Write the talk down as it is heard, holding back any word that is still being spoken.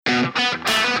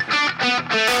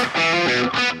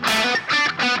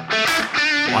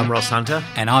I'm Ross Hunter.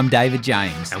 And I'm David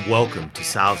James. And welcome to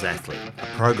Sales Athlete, a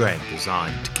program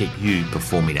designed to keep you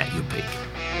performing at your peak.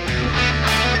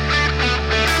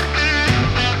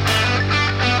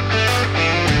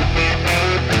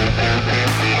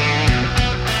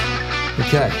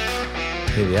 Okay,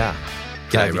 here we are.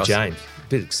 David Ross. James. A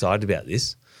bit excited about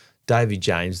this. David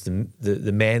James,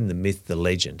 the man, the myth, the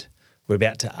legend. We're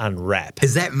about to unwrap.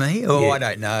 Is that me? Oh, Yeah. I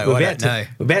don't know. We're I about don't know.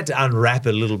 We're about to unwrap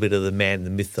a little bit of the man, the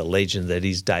myth, the legend that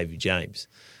is David James.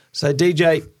 So,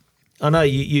 DJ, I know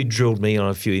you drilled me on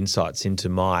a few insights into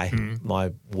my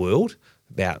world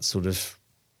about sort of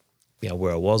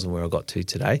where I was and where I got to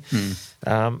today.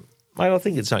 Mate, I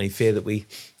think it's only fair that we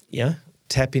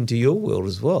tap into your world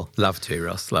as well. Love to,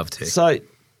 Ross. Love to. So,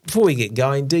 before we get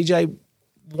going, DJ,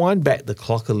 wind back the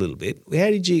clock a little bit. How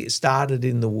did you get started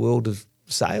in the world of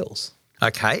sales?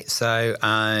 Okay, so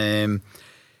I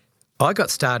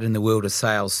got started in the world of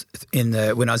sales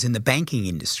when I was in the banking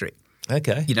industry.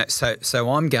 Okay. So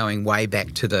I'm going way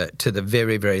back to the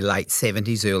very, very late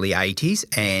 70s, early 80s,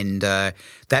 and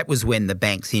that was when the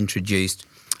banks introduced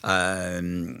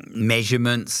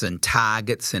measurements and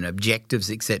targets and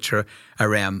objectives, etc.,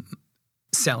 around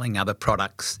selling other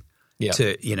products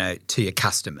to your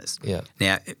customers. Yeah.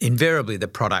 Now, invariably, the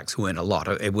products weren't a lot.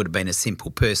 It would have been a simple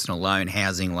personal loan,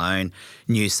 housing loan,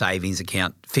 new savings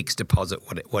account, fixed deposit,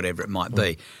 whatever it might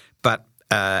be. But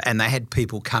and they had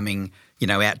people coming,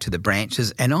 out to the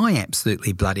branches, and I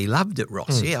absolutely bloody loved it,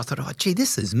 Ross. Yeah, I thought, oh, gee,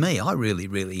 this is me. I really,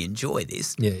 really enjoy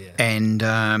this. Yeah.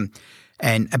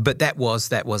 But that was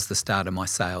the start of my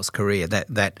sales career.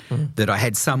 That I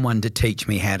had someone to teach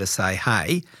me how to say,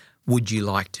 hey, would you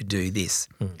like to do this?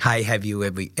 Hey, have you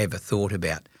ever thought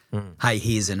about? Hey,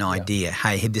 here's an idea.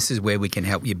 Hey, this is where we can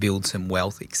help you build some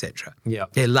wealth, etc. Yeah.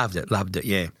 Yeah, loved it.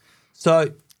 Yeah.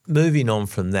 So, moving on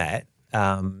from that,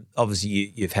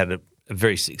 obviously you've had a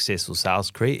very successful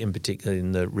sales career, in particular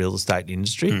in the real estate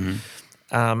industry.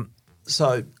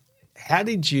 So, how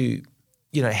did you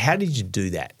do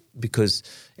that? Because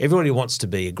everybody wants to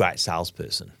be a great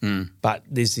salesperson, but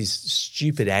there's this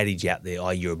stupid adage out there: "Oh,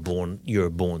 you're a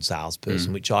born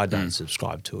salesperson," which I don't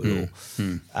subscribe to at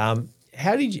all.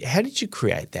 How did you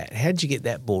create that? How did you get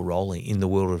that ball rolling in the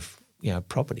world of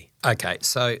property? Okay,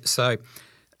 so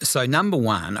number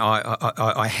one,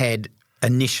 I had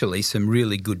initially some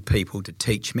really good people to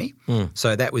teach me.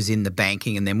 So that was in the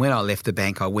banking, and then when I left the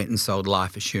bank, I went and sold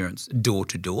life assurance door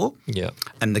to door. Yeah.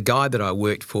 And the guy that I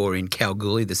worked for in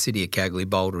Kalgoorlie, the city of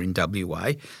Kalgoorlie-Boulder in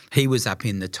WA, he was up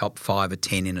in the top 5 or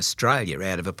 10 in Australia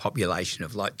out of a population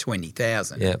of like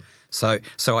 20,000. Yeah. So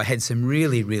I had some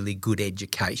really, really good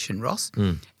education, Ross,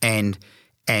 and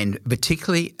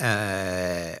particularly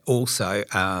also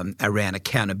around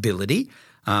accountability.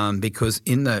 Because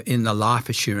in the life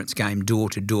assurance game, door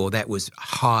to door, that was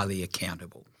highly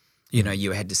accountable.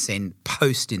 You had to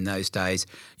post in those days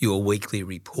your weekly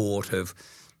report of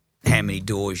how many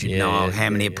doors you'd knocked,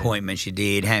 how many appointments you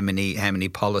did, how many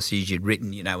policies you'd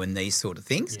written, and these sort of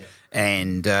things. Yeah.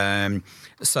 And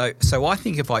so I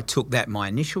think if I took that, my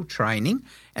initial training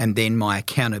and then my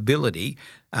accountability,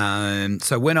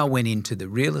 so when I went into the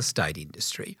real estate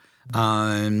industry,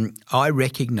 I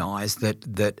recognised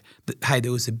that hey,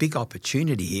 there was a big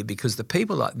opportunity here because the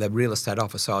people like the real estate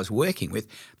officer I was working with,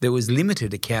 there was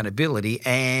limited accountability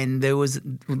and there was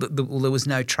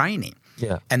no training.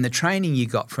 Yeah. And the training you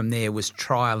got from there was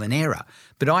trial and error.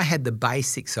 But I had the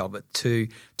basics of it to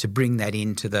bring that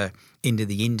into the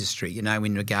industry,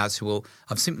 in regards to, well,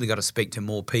 I've simply got to speak to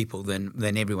more people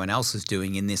than everyone else is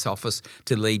doing in this office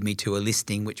to lead me to a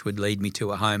listing, which would lead me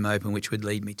to a home open, which would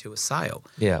lead me to a sale.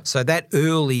 Yeah. So that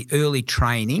early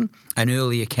training and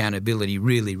early accountability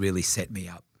really, really set me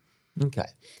up. Okay.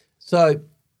 So,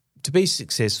 to be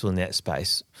successful in that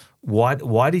space,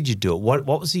 why did you do it? What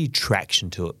was the attraction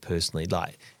to it personally,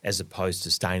 like as opposed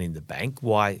to staying in the bank?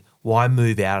 Why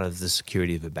move out of the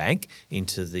security of a bank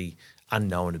into the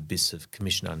unknown abyss of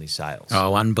commission-only sales?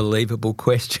 Oh, unbelievable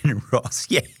question, Ross.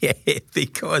 Yeah,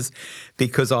 because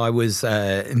I was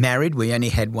married. We only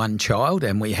had one child,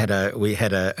 and we had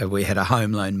a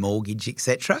home loan mortgage,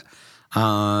 etc.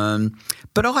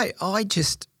 But I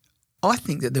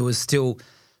think that there was still.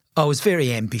 I was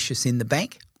very ambitious in the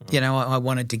bank. I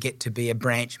wanted to get to be a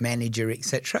branch manager,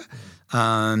 etc.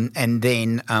 And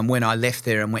then when I left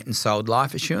there and went and sold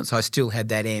life assurance, I still had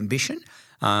that ambition.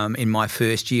 In my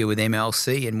first year with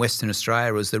MLC in Western Australia,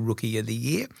 I was the Rookie of the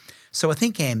Year. So I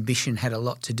think ambition had a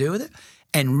lot to do with it.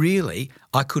 And really,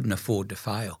 I couldn't afford to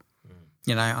fail.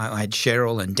 I had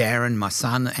Cheryl and Darren, my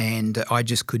son, and I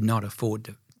just could not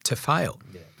afford to fail.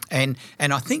 Yeah. And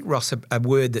I think, Ross, a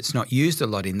word that's not used a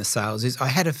lot in the sales is I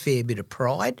had a fair bit of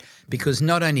pride, because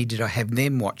not only did I have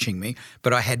them watching me,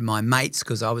 but I had my mates,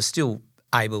 because I was still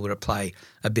able to play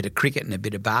a bit of cricket and a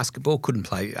bit of basketball, couldn't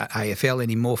play AFL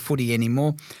anymore, footy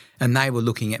anymore, and they were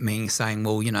looking at me and saying,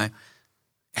 well, you know,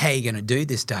 how are you going to do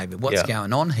this, David? What's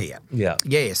going on here? Yeah.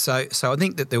 Yeah, so I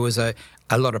think that there was a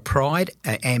lot of pride,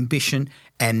 ambition,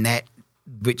 and that,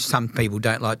 which some people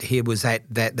don't like to hear, was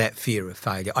that fear of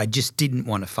failure. I just didn't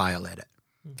want to fail at it.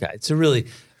 Okay,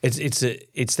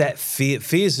 it's that fear.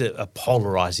 Fear's a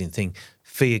polarizing thing.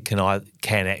 Fear can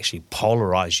actually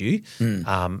polarize you,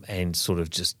 and sort of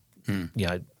just you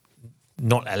know,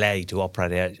 not allow you to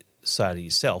operate outside of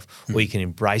yourself, or you can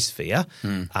embrace fear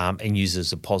and use it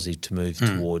as a positive to move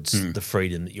towards the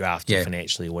freedom that you're after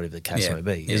financially, or whatever the case may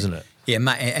be, isn't it? Yeah,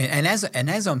 mate. And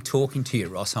as I'm talking to you,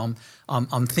 Ross,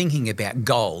 I'm thinking about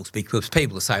goals, because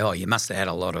people say, "Oh, you must have had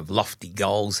a lot of lofty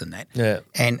goals and that." Yeah.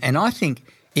 And I think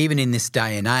even in this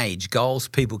day and age, goals,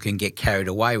 people can get carried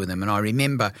away with them. And I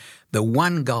remember the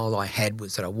one goal I had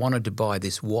was that I wanted to buy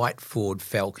this white Ford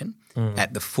Falcon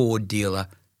at the Ford dealer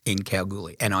in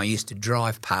Kalgoorlie, and I used to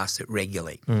drive past it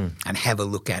regularly and have a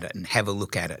look at it and have a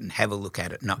look at it and have a look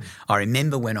at it. And I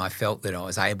remember when I felt that I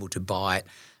was able to buy it,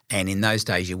 and in those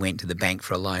days you went to the bank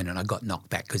for a loan and I got knocked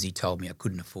back because he told me I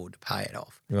couldn't afford to pay it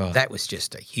off. Right. That was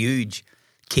just a huge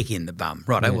kick in the bum.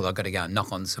 Right, well, I've got to go and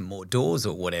knock on some more doors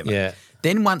or whatever. Yeah.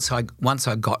 Then once I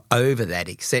got over that,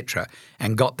 etc.,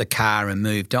 and got the car and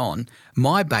moved on,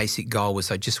 my basic goal was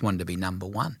I just wanted to be number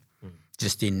one.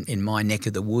 Just in my neck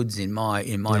of the woods, in my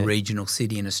regional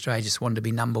city in Australia, just wanted to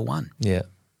be number one. Yeah,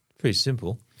 pretty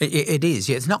simple. It is.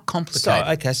 Yeah, it's not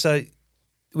complicated. So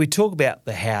we talk about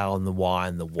the how and the why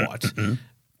and the what.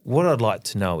 What I'd like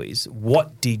to know is,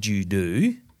 what did you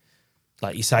do?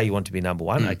 Like, you say you want to be number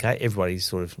one. Okay, everybody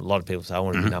a lot of people say I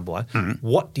want to be number one.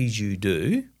 What did you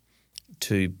do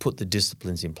to put the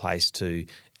disciplines in place to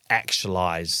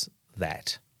actualise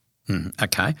that?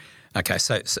 Okay.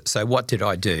 So what did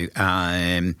I do?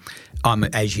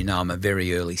 As you know, I'm a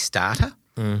very early starter.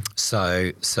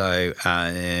 So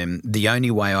the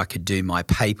only way I could do my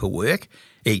paperwork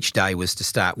each day was to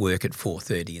start work at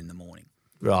 4:30 in the morning.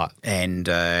 Right. And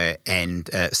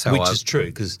so which is true,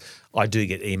 because I do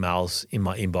get emails in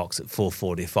my inbox at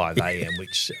 4:45 a.m.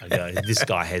 which I go, this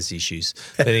guy has issues.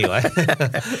 But anyway.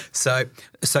 So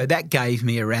that gave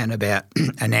me around about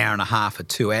an hour and a half or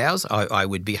 2 hours. I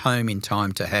would be home in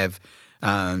time to have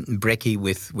brekkie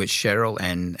with Cheryl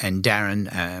and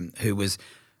Darren, who was,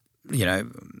 you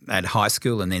know, at high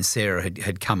school, and then Sarah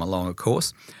had come along, of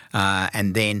course.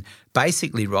 And then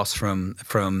basically, Ross, from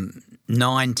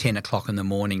 9, 10 o'clock in the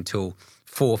morning till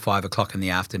 4 or 5 o'clock in the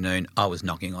afternoon, I was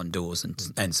knocking on doors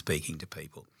and speaking to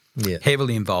people. Yeah.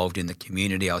 Heavily involved in the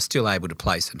community. I was still able to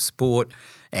play some sport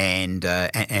and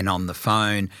on the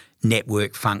phone,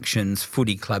 network functions,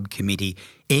 footy club committee,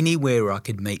 anywhere I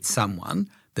could meet someone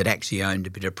that actually owned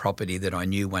a bit of property that I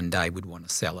knew one day would want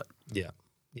to sell it. Yeah.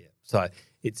 So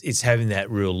it's having that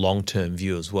real long-term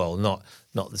view as well, not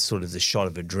the sort of the shot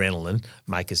of adrenaline,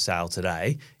 make a sale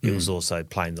today. It was also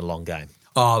playing the long game.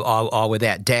 Oh,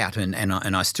 without doubt, and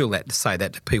I still have to say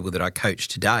that to people that I coach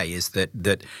today, is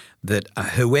that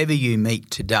whoever you meet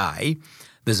today,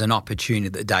 there's an opportunity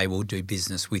that they will do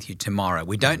business with you tomorrow.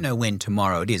 We don't know when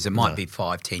tomorrow it is. It might be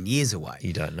 5-10 years away.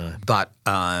 You don't know. But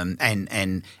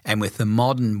and with the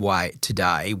modern way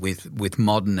today, with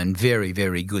modern and very,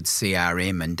 very good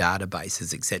CRM and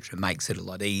databases, etc., makes it a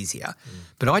lot easier.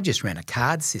 But I just ran a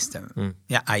card system,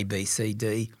 A, B, C,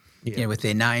 D. Yeah. You know, with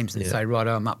their names, and say, right,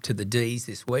 I'm up to the D's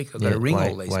this week. I've got to ring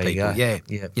all these people. Yeah,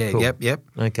 cool. Yep.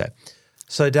 Okay.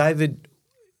 So, David,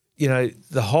 you know,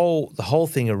 the whole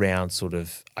thing around sort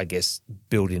of, I guess,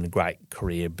 building a great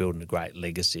career, building a great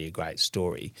legacy, a great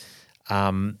story.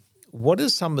 What are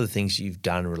some of the things you've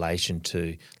done in relation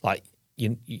to, like,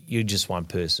 you're just one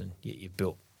person, you've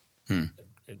built a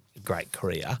great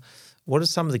career. What are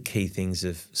some of the key things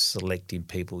of selecting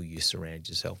people you surround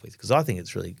yourself with? Because I think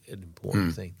it's really an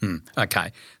important thing.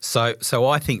 Okay. So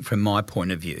I think from my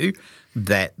point of view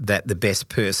that the best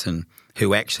person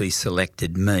who actually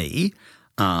selected me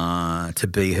to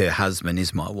be her husband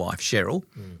is my wife, Cheryl,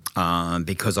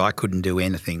 because I couldn't do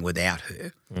anything without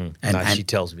her. And she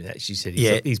tells me that. She said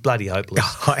he's bloody hopeless.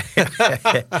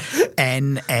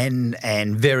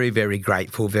 and very, very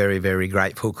grateful, very, very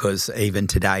grateful, because even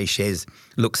today Shez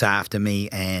looks after me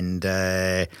and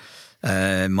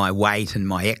my weight and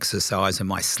my exercise and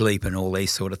my sleep and all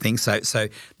these sort of things. So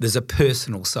there's a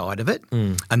personal side of it.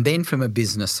 And then from a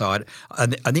business side,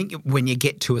 I think when you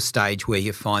get to a stage where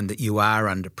you find that you are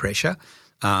under pressure,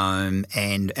 and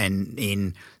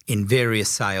in various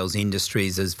sales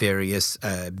industries, there's various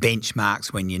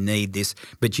benchmarks when you need this,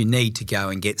 but you need to go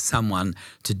and get someone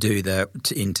to do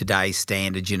in today's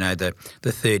standards, the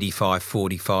 $35,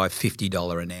 $45,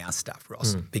 $50 an hour stuff,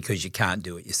 Ross, because you can't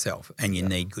do it yourself, and you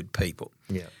need good people.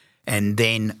 Yeah. And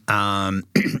then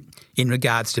in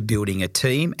regards to building a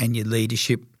team and your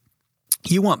leadership,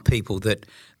 you want people that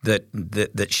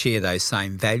share those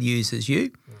same values as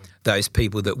you. Those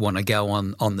people that want to go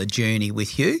on the journey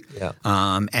with you,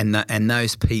 and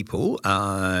those people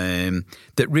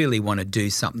that really want to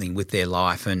do something with their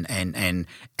life, and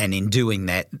in doing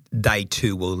that, they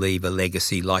too will leave a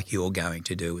legacy like you're going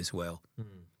to do as well.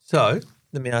 So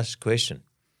let me ask you a question.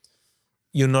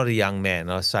 You're not a young man,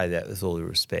 and I say that with all due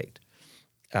respect.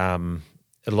 A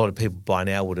lot of people by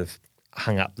now would have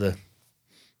hung up the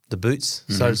boots,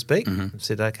 so to speak, and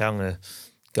said, "Okay, I'm going to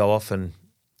go off and."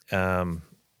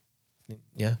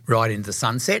 Right into the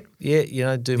sunset.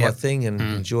 Yeah, do my thing and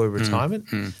enjoy retirement.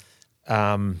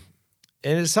 And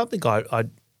it's something I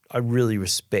really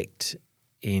respect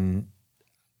in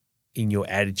your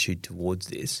attitude towards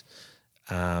this.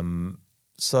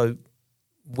 So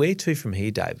where to from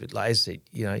here, David? Like I said,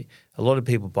 a lot of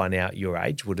people by now at your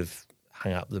age would have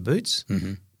hung up the boots.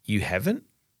 You haven't,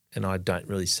 and I don't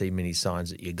really see many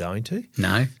signs that you're going to.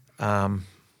 No.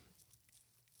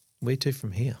 Where to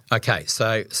from here? Okay,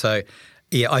 so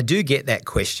yeah, I do get that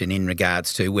question in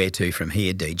regards to where to from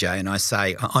here, DJ, and I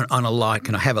say on a light,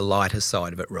 can I have a lighter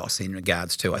side of it, Ross, in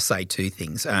regards to, I say two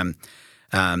things.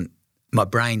 My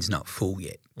brain's not full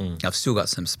yet. I've still got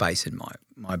some space in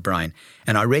my brain.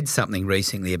 And I read something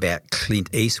recently about Clint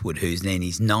Eastwood, who's in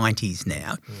his 90s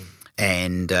now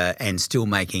and still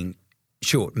making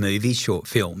short movies, short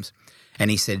films.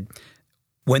 And he said,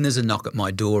 when there's a knock at my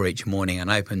door each morning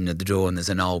and I open the door and there's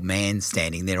an old man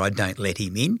standing there, I don't let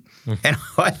him in. And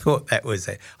I thought that was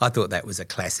a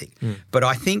classic. But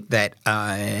I think that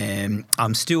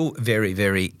I'm still very,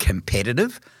 very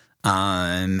competitive,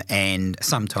 and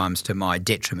sometimes to my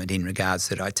detriment in regards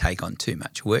that I take on too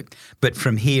much work. But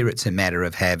from here, it's a matter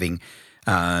of having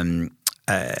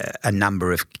a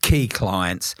number of key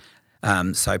clients,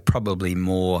 so probably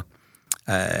more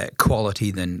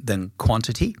quality than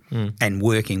quantity, and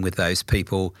working with those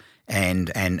people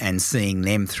and seeing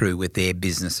them through with their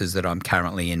businesses that I'm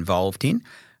currently involved in,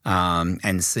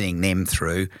 and seeing them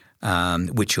through,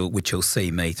 which will see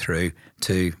me through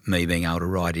to me being able to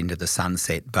ride into the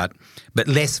sunset. But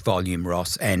less volume,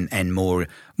 Ross, and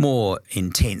more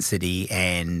intensity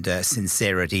and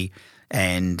sincerity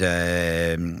and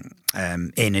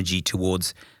energy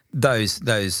towards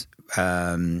those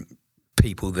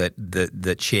people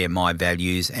that share my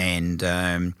values and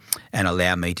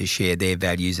allow me to share their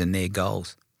values and their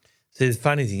goals. So the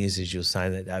funny thing is, as you're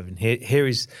saying that, David, here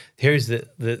is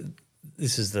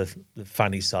this is the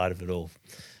funny side of it all.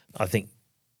 I think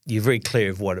you're very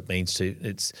clear of what it means to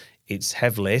it's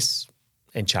have less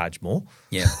and charge more.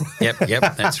 Yeah, yep,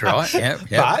 that's right. Yep.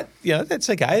 But that's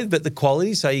okay. But the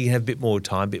quality, so you can have a bit more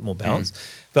time, a bit more balance.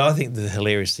 But I think the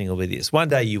hilarious thing will be this: one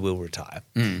day you will retire,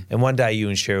 and one day you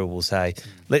and Cheryl will say,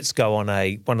 "Let's go on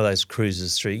one of those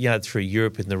cruises through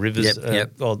Europe in the rivers,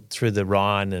 or through the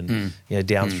Rhine, and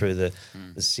down through the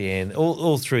Seine,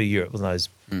 all through Europe on those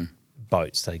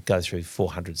boats. They go through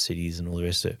 400 cities and all the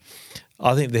rest of it."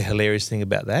 I think the hilarious thing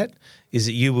about that is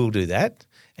that you will do that.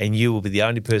 And you will be the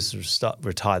only person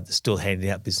retired that's still handing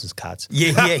out business cards.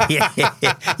 Yeah.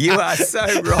 You are so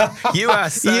right. You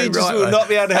are so right. You just will not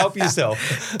be able to help yourself.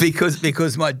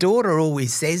 because my daughter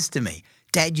always says to me,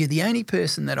 "Dad, you're the only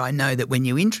person that I know that when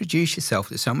you introduce yourself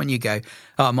to someone, you go,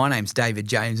 'Oh, my name's David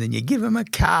James,' and you give them a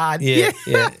card." Yeah.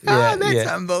 That's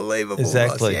unbelievable.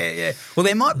 Exactly. Ross. Yeah. Well,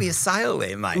 there might be a sale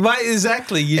there, mate.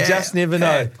 Exactly. You just never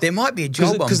know. There might be a job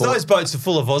on board. Because those boats are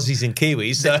full of Aussies and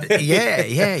Kiwis. So.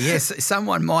 Yeah.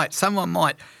 Someone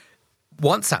might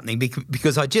want something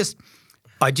because I just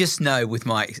know with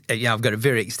my, I've got a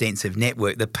very extensive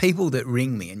network, the people that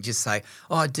ring me and just say,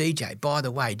 "Oh, DJ, by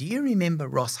the way, do you remember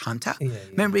Ross Hunter?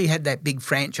 Remember he had that big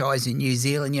franchise in New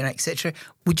Zealand, etc.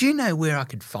 Would you know where I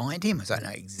could find him?" I say, "I know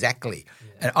exactly."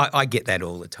 And I get that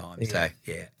all the time. Yeah. So,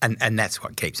 yeah. And that's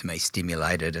what keeps me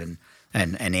stimulated and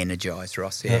energised,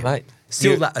 Ross. Yeah, mate.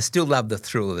 I still love the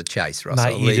thrill of the chase, Ross.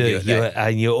 Mate, you do.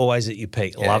 You're always at your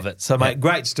peak. Yeah. Love it. So, mate,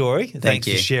 great story. Thanks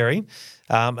for sharing.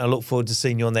 I look forward to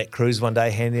seeing you on that cruise one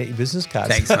day, handing out your business cards.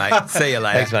 Thanks, mate. See you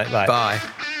later. Thanks, mate. Bye.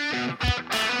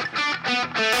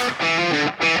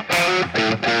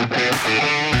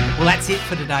 Well, that's it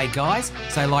for today, guys.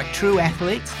 So, like true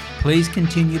athletes, please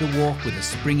continue to walk with a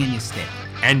spring in your step.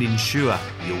 And ensure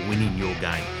you're winning your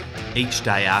game. Each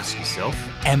day ask yourself,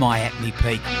 am I at my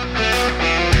peak?